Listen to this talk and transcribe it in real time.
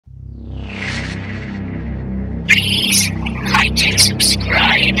Please like and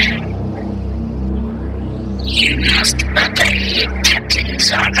subscribe. You must obey Captain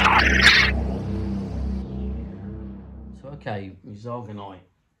Zargon. So okay, my Zargonite,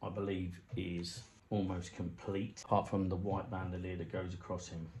 I believe, is almost complete, apart from the white bandolier that goes across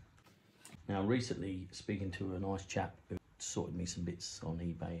him. Now, recently, speaking to a nice chap who sorted me some bits on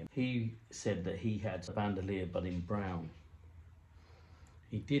eBay, he said that he had a bandolier but in brown.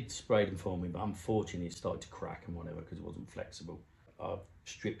 He did spray them for me, but unfortunately it started to crack and whatever because it wasn't flexible. I've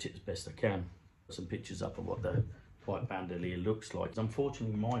stripped it as best I can. Put some pictures up of what the white bandolier looks like.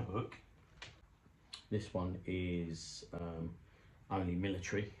 Unfortunately, my book, this one is only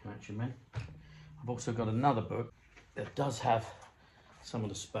military, action men. I've also got another book that does have some of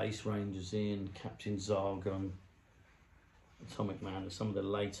the Space Rangers in, Captain Zargon, Atomic Man, and some of the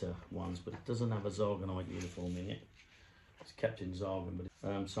later ones, but it doesn't have a Zargonite uniform in it. It's Captain Zargon, but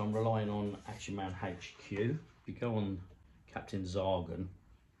so I'm relying on Action Man HQ. If you go on Captain Zargon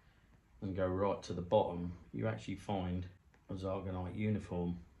and go right to the bottom, you actually find a Zargonite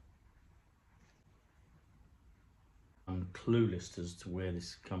uniform. I'm clueless as to where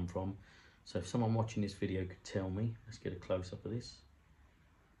this come from, so if someone watching this video could tell me. Let's get a close-up of this.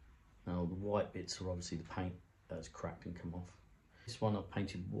 Now the white bits are obviously the paint that's cracked and come off. This one I've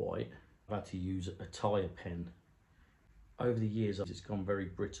painted white. I've had to use a tire pen. Over the years it's gone very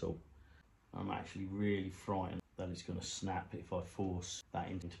brittle. I'm actually really frightened that it's going to snap if I force that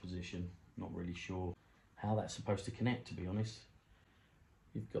into position. Not really sure how that's supposed to connect, to be honest.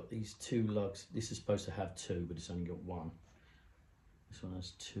 You've got these two lugs. This is supposed to have two, but it's only got one. This one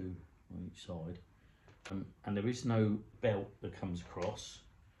has two on each side. And there is no belt that comes across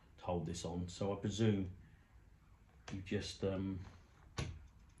to hold this on, so I presume you just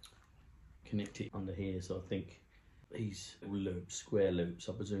connect it under here. So I think these loops, square loops,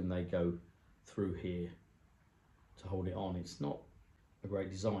 I presume they go through here to hold it on. It's not a great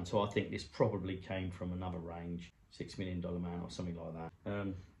design, so I think this probably came from another range, $6 Million Man or something like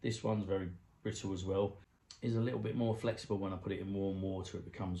that. This one's very brittle as well. Is a little bit more flexible. When I put it in warm water it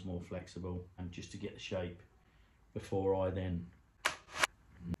becomes more flexible, and just to get the shape before I then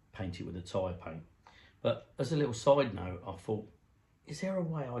paint it with a tire paint. But as a little side note, I thought, is there a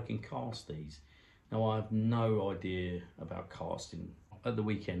way I can cast these? Now, I have no idea about casting. At the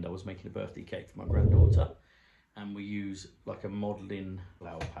weekend I was making a birthday cake for my granddaughter, and we use like a modelling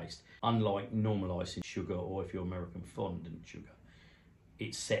flour paste. Unlike normal icing sugar, or if you're American fondant sugar,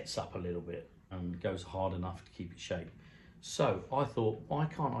 it sets up a little bit and goes hard enough to keep its shape. So I thought, why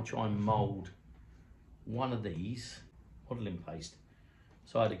can't I try and mould one of these modelling paste?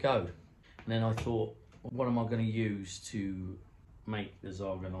 So I had a go, and then I thought, what am I going to use to make the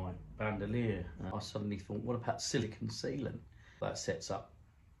Zargonite bandolier? And I suddenly thought, what about silicon sealant? That sets up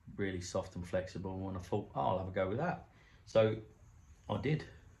really soft and flexible, and I thought, oh, I'll have a go with that. So I did.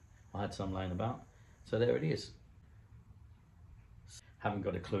 I had some laying about, so there it is. Haven't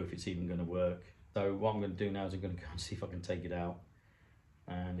got a clue if it's even going to work. So what I'm going to do now is I'm going to go and see if I can take it out,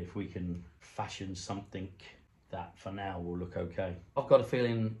 and if we can fashion something that for now will look okay. I've got a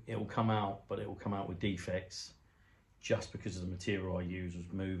feeling it will come out, but it will come out with defects just because of the material I use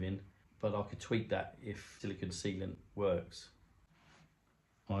was moving, but I could tweak that if silicon sealant works.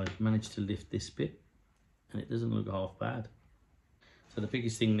 I've managed to lift this bit and it doesn't look half bad. So the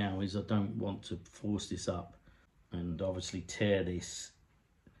biggest thing now is I don't want to force this up and obviously tear this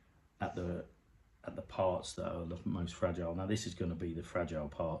at the parts that are the most fragile. Now this is going to be the fragile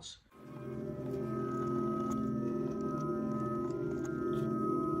parts.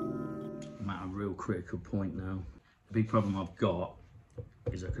 I'm at a real critical point now. The big problem I've got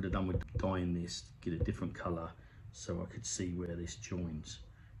is I could have done with dyeing this, get a different colour so I could see where this joins.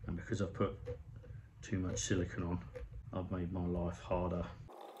 And because I've put too much silicone on, I've made my life harder.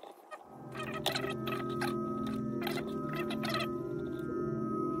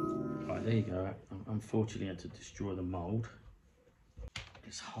 Right, there you go. Unfortunately, I had to destroy the mould.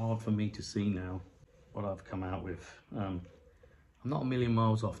 It's hard for me to see now what I've come out with. I'm not a million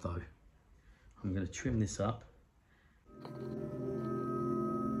miles off though. I'm going to trim this up.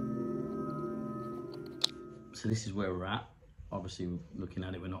 So this is where we're at. Obviously, looking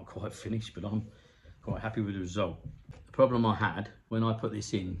at it, we're not quite finished, but I'm quite happy with the result. The problem I had, when I put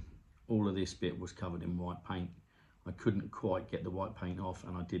this in, all of this bit was covered in white paint. I couldn't quite get the white paint off,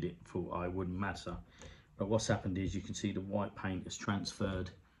 and I did it, thought it wouldn't matter. But what's happened is you can see the white paint has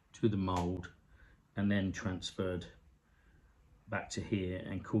transferred to the mould and then transferred back to here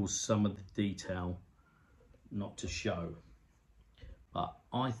and caused some of the detail not to show. But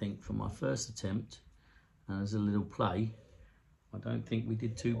I think for my first attempt, and as a little play, I don't think we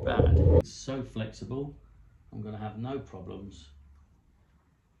did too bad. It's so flexible. I'm going to have no problems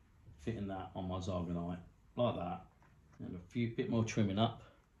fitting that on my Zargonite like that, and a bit more trimming up.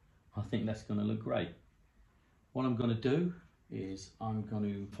 I think that's going to look great. What I'm going to do is I'm going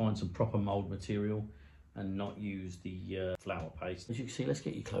to find some proper mould material and not use the flour paste. As you can see, let's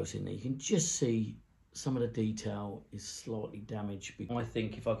get you close in there. You can just see some of the detail is slightly damaged. I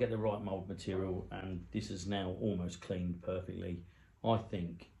think if I get the right mould material, and this is now almost cleaned perfectly, I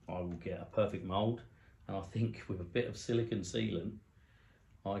think I will get a perfect mould. And I think with a bit of silicone sealant,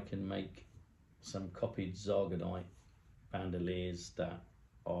 I can make some copied Zargonite bandoliers that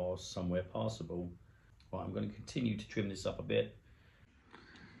are somewhere passable. Right, I'm going to continue to trim this up a bit.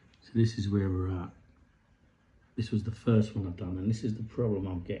 So this is where we're at. This was the first one I've done, and this is the problem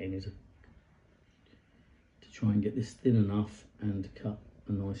I'm getting, is to try and get this thin enough and cut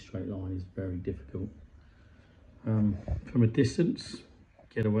a nice straight line is very difficult. From a distance,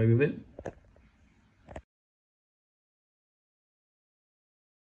 get away with it.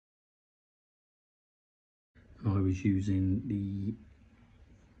 I was using the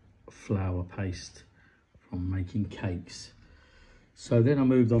flour paste from making cakes. So then I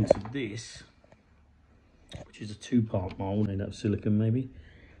moved on to this, which is a 2-part mould, made out of silicone maybe,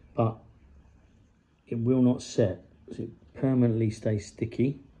 but it will not set, so it permanently stays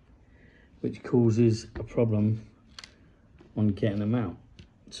sticky, which causes a problem on getting them out.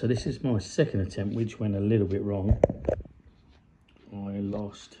 So this is my second attempt, which went a little bit wrong. I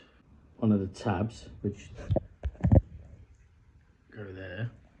lost one of the tabs, which go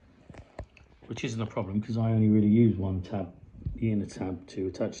there, which isn't a problem because I only really use one tab, the inner tab, to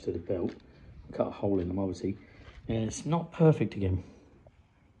attach to the belt. Cut a hole in them obviously, and it's not perfect again.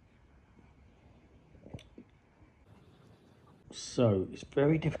 So it's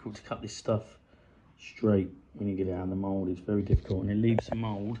very difficult to cut this stuff straight when you get it out of the mould. It's very difficult, and it leaves the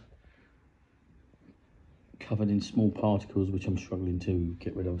mould covered in small particles, which I'm struggling to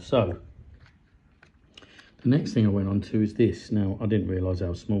get rid of. So the next thing I went on to is this. Now, I didn't realise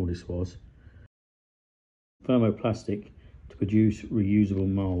how small this was. Thermoplastic to produce reusable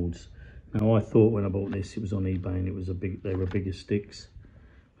moulds. Now, I thought when I bought this, it was on eBay and it was they were bigger sticks,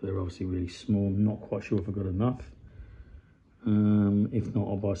 but they're obviously really small. I'm not quite sure if I got enough. If not,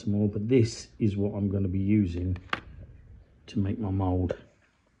 I'll buy some more. But this is what I'm going to be using to make my mould.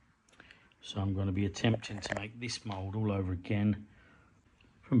 So I'm going to be attempting to make this mould all over again.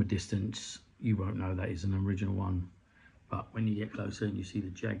 From a distance, you won't know that is an original one, but when you get closer and you see the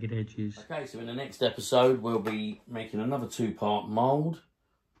jagged edges. Okay, so in the next episode, we'll be making another 2-part mould,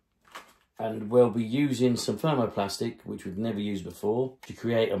 and we'll be using some thermoplastic, which we've never used before, to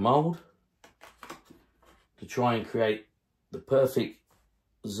create a mould, to try and create the perfect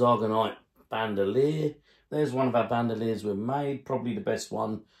Zargonite bandolier. There's one of our bandoliers we've made, probably the best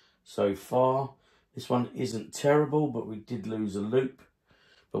one so far. This one isn't terrible, but we did lose a loop.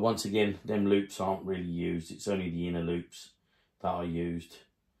 But once again, them loops aren't really used. It's only the inner loops that are used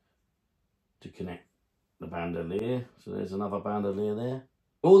to connect the bandolier. So there's another bandolier there.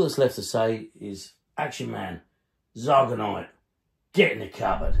 All that's left to say is, Action Man, Zargonite, get in the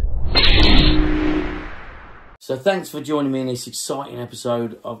cupboard. So thanks for joining me in this exciting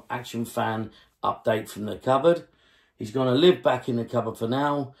episode of Action Fan Update from the Cupboard. He's going to live back in the cupboard for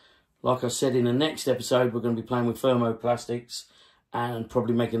now. Like I said, in the next episode, we're going to be playing with thermoplastics and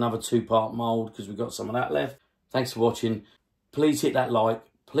probably make another 2-part mould because we've got some of that left. Thanks for watching. Please hit that like,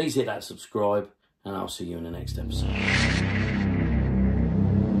 please hit that subscribe, and I'll see you in the next episode.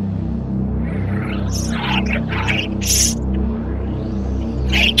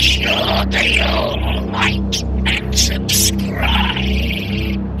 Make sure that you like and subscribe.